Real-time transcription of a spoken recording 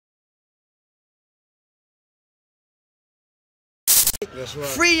That's right.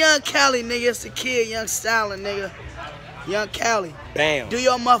 Free Young Cali, nigga. It's the kid, Young Stalin, nigga. Young Cali. Bam. Do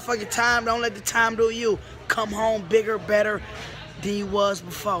your motherfucking time. Don't let the time do you. Come home bigger, better than you was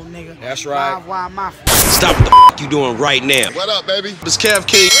before, nigga. That's right. Why my Stop what the you doing right now. What up, baby? It's Kev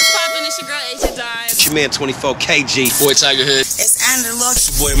Key. What's poppin'? It's your girl H-Dive. It's your man 24 KG. Boy Tiger Hood. It's Andrew Luck.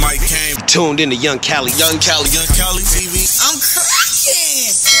 Boy Mike Kane. Tuned in to Young Cali. YamYungCali TV. I'm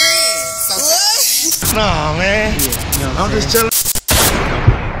cracking. What? Nah, man. Yeah, I'm just chilling.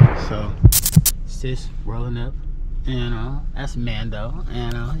 So, sis rolling up, and that's Mando,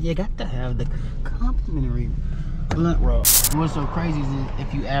 and you got to have the complimentary blunt roll. What's so crazy is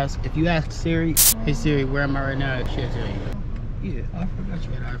if you ask Siri, hey Siri, where am I right now? She'll tell you. Yeah, I forgot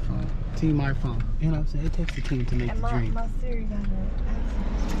you had iPhone. Team iPhone. You know what I'm saying? It takes the team to make the dream. My Siri got an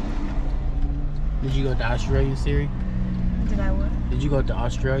accent. Did you go to Australian Siri? Did I what? Did you go to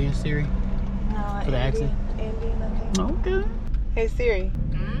Australian Siri? No, For the accent? Indian, I think. Okay. Hey Siri,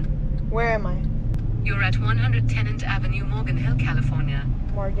 where am I? You're at 100 Tennant Avenue, Morgan Hill, California.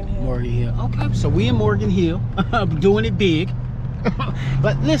 Morgan Hill. Morgan Hill. Okay, so we in Morgan Hill. I'm doing it big.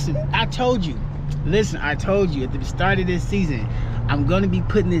 But listen, I told you at the start of this season, I'm gonna be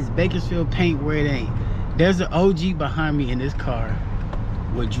putting this Bakersfield paint where it ain't. There's an OG behind me in this car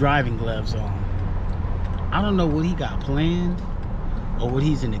with driving gloves on. I don't know what he got planned or what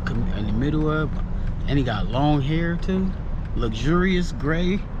he's in the middle of, and he got long hair too, luxurious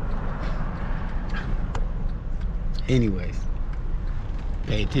gray. Anyways,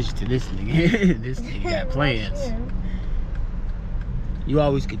 pay attention to this nigga. This nigga got plans. You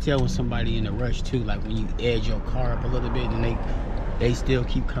always could tell when somebody in a rush too, like when you edge your car up a little bit and they still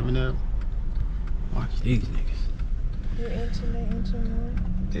keep coming up. Watch these niggas. You're inching more?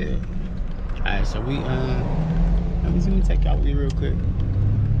 Yeah. Alright, so we let me take y'all with me real quick.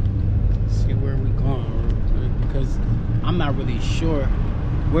 See where we going real quick, because I'm not really sure.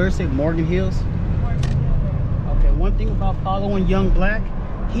 Where is it? Morgan Hills? Okay, one thing about following Young Black,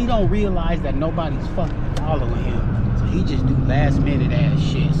 he don't realize that nobody's fucking following him. So he just do last minute ass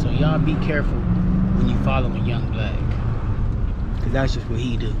shit. So y'all be careful when you following Young Black, cause that's just what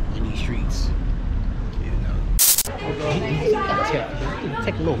he do in these streets. You know. He got Teflon.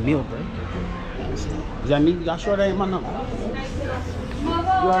 Take a little meal break. Is that me? Y'all sure that ain't my number? You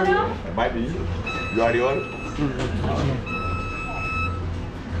already ordered? It might be you. You already ordered?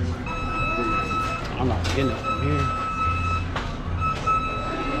 I'm not getting it from here.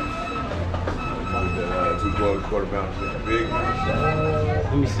 Probably 2 quarter pounds. Big.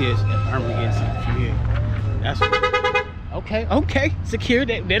 Let me see if I'm getting something from here. That's okay. Secure.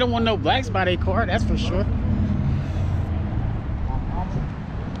 They don't want no blacks by their car. That's for sure.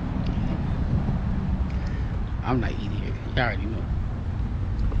 I'm not eating here. You already know.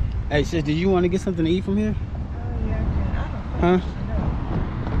 Hey sis, did you want to get something to eat from here? Oh yeah, I don't know.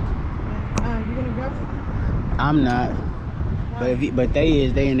 Huh? You gonna grab something? I'm not. But they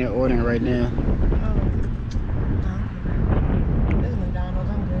in there ordering right now. This is McDonald's,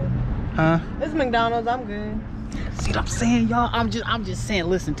 I'm good. Huh? This is McDonald's, I'm good. See what I'm saying, y'all? I'm just saying,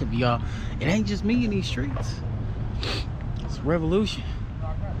 listen to me, y'all. It ain't just me in these streets. It's a revolution.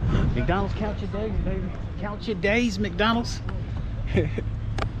 McDonald's, count your days, baby. Count your days, McDonald's.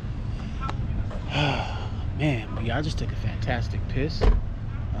 Man, y'all just took a fantastic piss.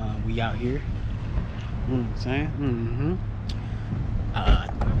 We out here. You know what I'm saying?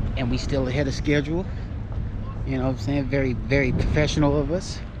 And we still ahead of schedule. You know what I'm saying? Very, very professional of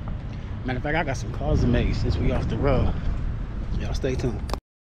us. Matter of fact, I got some calls to make since we off the road. Y'all stay tuned.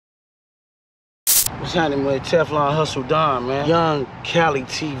 What's happening with Teflon Hustle Don, man? Young Cali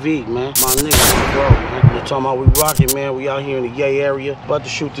TV, man. My nigga, my bro, man. You're talking about we rocking, man. We out here in the Yay area. About to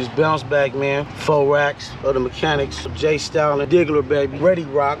shoot this bounce back, man. 4rAx of the Mekanix. J Stalin, Digla, baby. Ready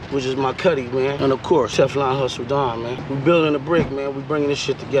Roc, which is my cutty, man. And of course, Teflon Hustle Don, man. We building a brick, man. We bringing this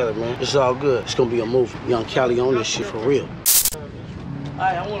shit together, man. It's all good. It's gonna be a movie. Young Cali on this shit for real.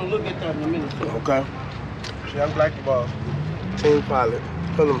 Alright, I wanna look at that in a minute. Okay. Young Black the boss. Team pilot.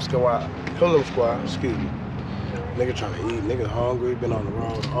 Pull squad, excuse me. Nigga trying to eat, nigga hungry, been on the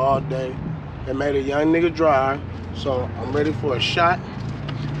road all day. They made a young nigga drive, so I'm ready for a shot.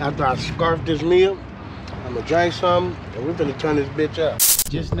 After I scarf this meal, I'm gonna drink something, and we're gonna turn this bitch up.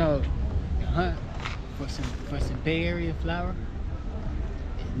 Just know, hunt for some Bay Area flour,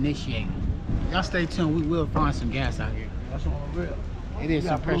 initiate. Y'all stay tuned, we will find some gas out here. That's on the real. It is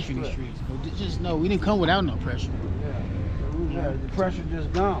some pressure in the streets, but just know, we didn't come without no pressure. Yeah, the pressure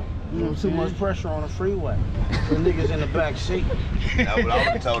just gone. You know, too much pressure on the freeway. The niggas in the back seat. That's what I would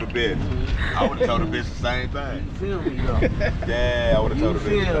have told the bitch. I would have told the bitch the same thing. You feel me, though? Yeah, I would have told the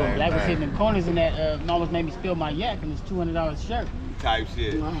bitch the same Black was thing. hitting them corners in that, almost made me spill my yak and it's $200 shirt. type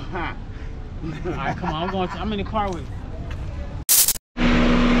shit. Alright, come on, I'm in the car with you.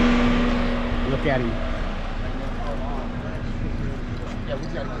 Look at him. Yeah, we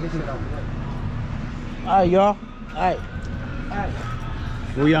gotta get it on. Alright, y'all. Alright.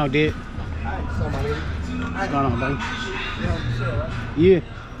 What y'all did? What's going on, buddy? Yeah.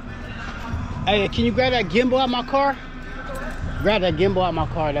 Hey, can you grab that gimbal out my car? Grab that gimbal out my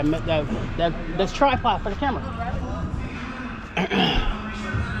car. That's tripod for the camera.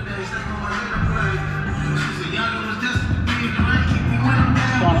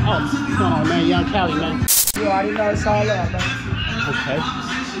 What's going on, man? IamYungCali, man. You already know it's all up, man. Okay.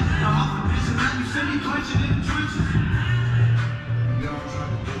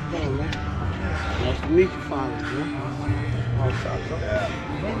 Nice to meet you, finally, man.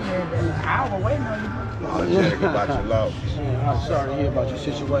 Been here an hour waiting on you. I'm checking about your loss. I'm sorry to hear about your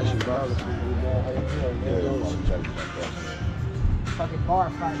situation, bro. Fucking bar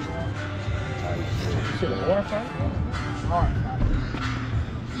fight, bro. You said a bar fight? Bar fight.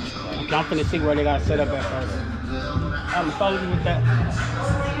 I'm finna see where they got set up at first. I'm gonna follow you with that.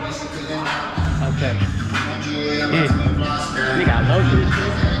 Okay. Yeah. They got loads of this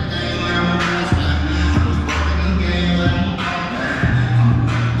shit.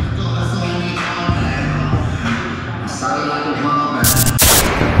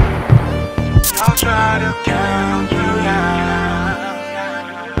 I'll try to count you down,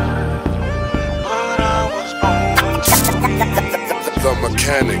 but I was born to be the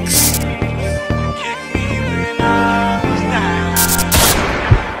Mekanix. Kick me when I was down.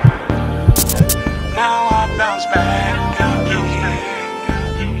 Now I bounce back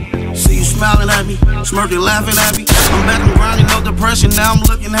again. See you smiling at me, smirking, laughing at me. I'm back and grinding, no depression, now I'm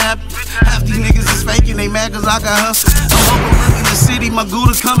looking happy. Half these niggas is faking, they mad cause I got hustle. I'm over in the city, my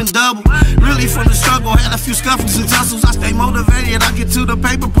Gouda's coming double. Really from the struggle, had a few scuffles and tussles. I stay motivated, I get to the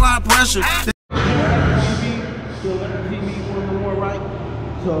paper, applying pressure.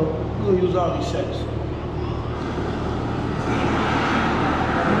 So we'll use all these sets.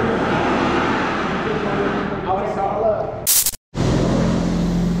 Oh, it's all up.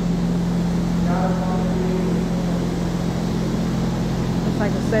 It's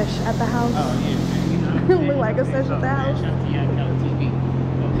like a sesh at the house. Oh, yeah, man. You know, Look like a sesh at the house. Shout out to IamYungCali TV.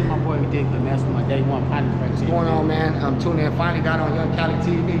 My boy Digla, man. That's my day one partner. What's going on, man? I'm tuning in. Finally got on IamYungCali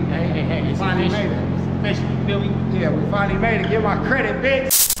TV. Hey, it's finally official. made it. It's official. You feel me? Yeah, we finally made it. Give my credit,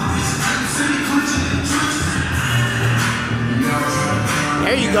 bitch.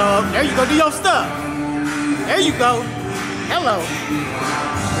 There you go. There you go. Do your stuff. There you go. Hello.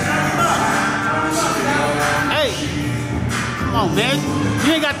 Hey. Come on, man.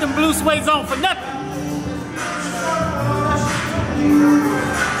 You ain't got them blue suede on for nothing.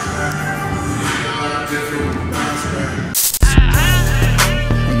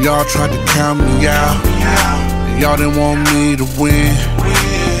 Y'all tried to count me out. Y'all didn't want me to win.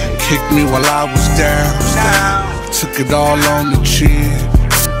 Kicked me while I was down. Took it all on the chin.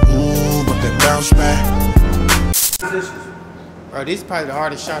 Ooh, but they bounced back. Bro, this is probably the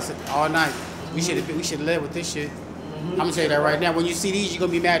hardest shots all night. We should have led with this shit. I'm gonna tell you that right now. When you see these, you're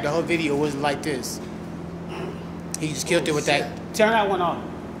gonna be mad the whole video wasn't like this. He just killed it with that. Turn that one off.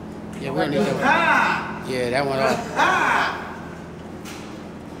 Yeah, we don't need that one. Yeah, that one off.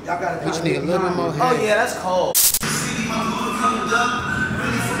 We just need a little bit more head. Oh yeah, that's cold.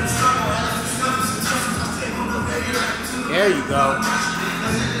 There you go.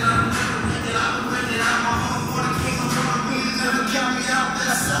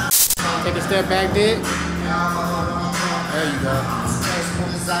 Take a step back, Dick. There you go.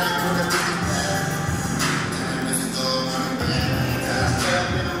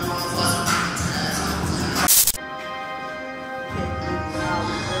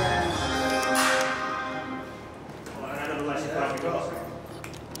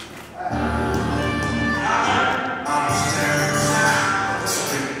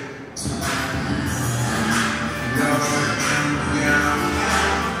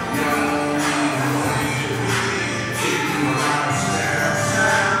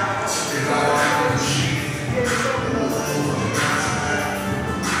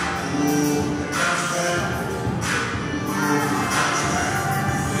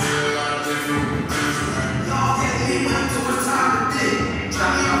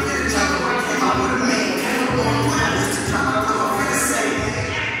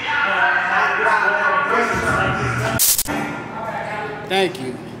 Thank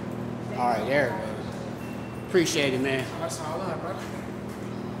you. All right, there it goes. Appreciate it, man. That's all up, brother.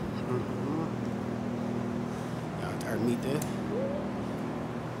 Y'all start to meet that.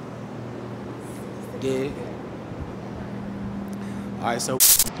 Dig. Alright, so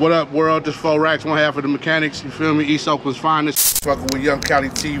What up, world? This 4rAx, one half of the Mekanix. You feel me? East Oakland's finest. Fucking with Young Cali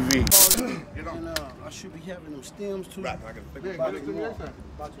TV. And I should be having them stems too. Right, I gotta flick with you.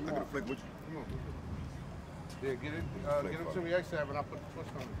 I gotta flick with you. Yeah, get it to me ASAP and I'll put the push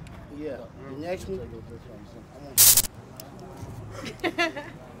on it. Yeah. The next one.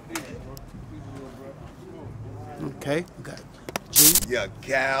 Okay, we got G. Yeah,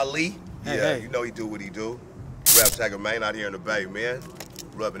 Cali. Hey, Yeah, hey. you know he do what he do. Rap Tiger, man, out here in the Bay, man.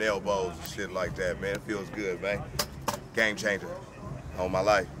 Rubbing elbows and shit like that, man. It feels good, man. Game changer. On my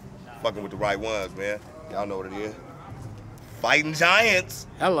life. Fucking with the right ones, man. Y'all know what it is. Fighting giants.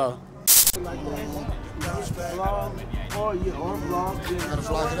 hello. Oh, yeah, on vlog. Gotta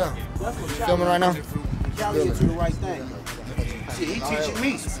vlog it out. Filming right now? Cali into the right thing. See, he teaching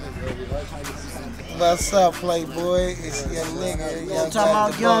me. What's up, Playboy? It's your nigga. I'm talking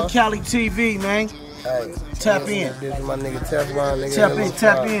about Young Cali TV, man. Hey, Tap in. This is my nigga Teflon, nigga.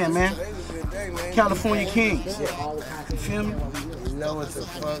 Tap in, man. California Kings. You feel me? You know what the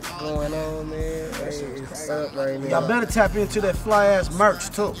fuck going on, man? Hey, it's up right now. Y'all better tap into that fly ass merch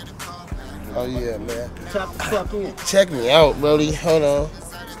too. Oh yeah, man. Tap the fuck in. Check me out, Brody. Hold on.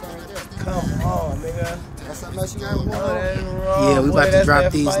 Come on, nigga. Yeah, we about to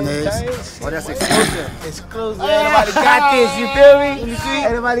drop these names. Oh, that's exclusive. Exclusive. Everybody got this, you feel me? Let me see.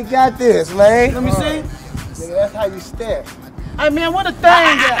 Everybody got this, man. Let me see. Nigga, that's how you step. Hey man, what a thing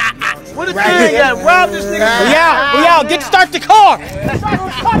at? What a thing at? Rob this nigga. We out. Get start the car.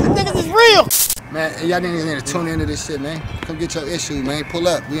 Start the niggas is real. Man, y'all niggas need to tune into this shit, man. Come get your issue, man. Pull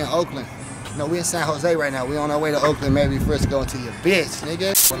up. We in Oakland. No, we in San Jose right now. We on our way to Oakland, maybe first going to your bitch,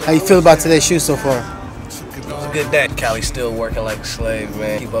 nigga. How you feel about today's shoot so far? It was a good day. Cali still working like a slave,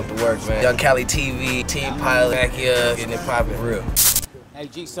 man. Keep up the work, man. Young Cali TV, Team Pilot, back here, getting it poppin' real. Hey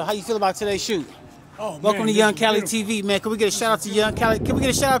G, so how you feel about today's shoot? Oh, Welcome to Young Cali TV, man. Can we get a shout out to Young Cali? Can we get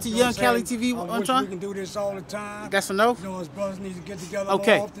a shout out to Young Cali TV one time? We can do this all the time. That's a no? You know, us brothers need to get together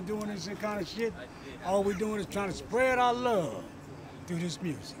Okay. more often doing this kind of shit. All we're doing is trying to spread our love through this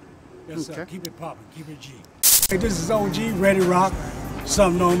music. Yes, sir. Keep it popping. Keep it G. Hey, this is OG, Ready Roc.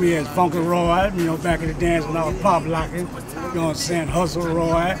 Some know me as Funky Roy, you know, back in the dance when I was pop locking. You know what I'm saying? Hustle Roy. You know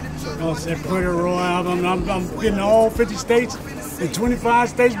what I'm saying? Pretty Roy. I'm getting all 50 states and 25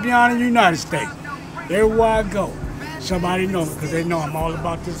 states beyond the United States. Everywhere I go, somebody know me because they know I'm all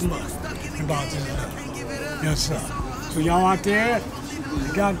about this money and about this love. Yes, sir. So y'all out there, in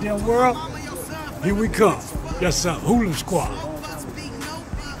the goddamn world, here we come. Yes, sir. Hula Squad.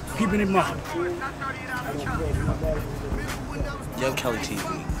 Keeping it mobbed. Young Cali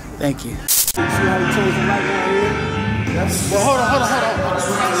TV. Thank you. See how he turns the light down here? Well, hold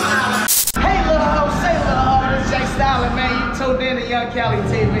on. Hey, little ho, say little ho, this Jay Stalin, man. You tuned in to Young Cali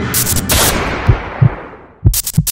TV.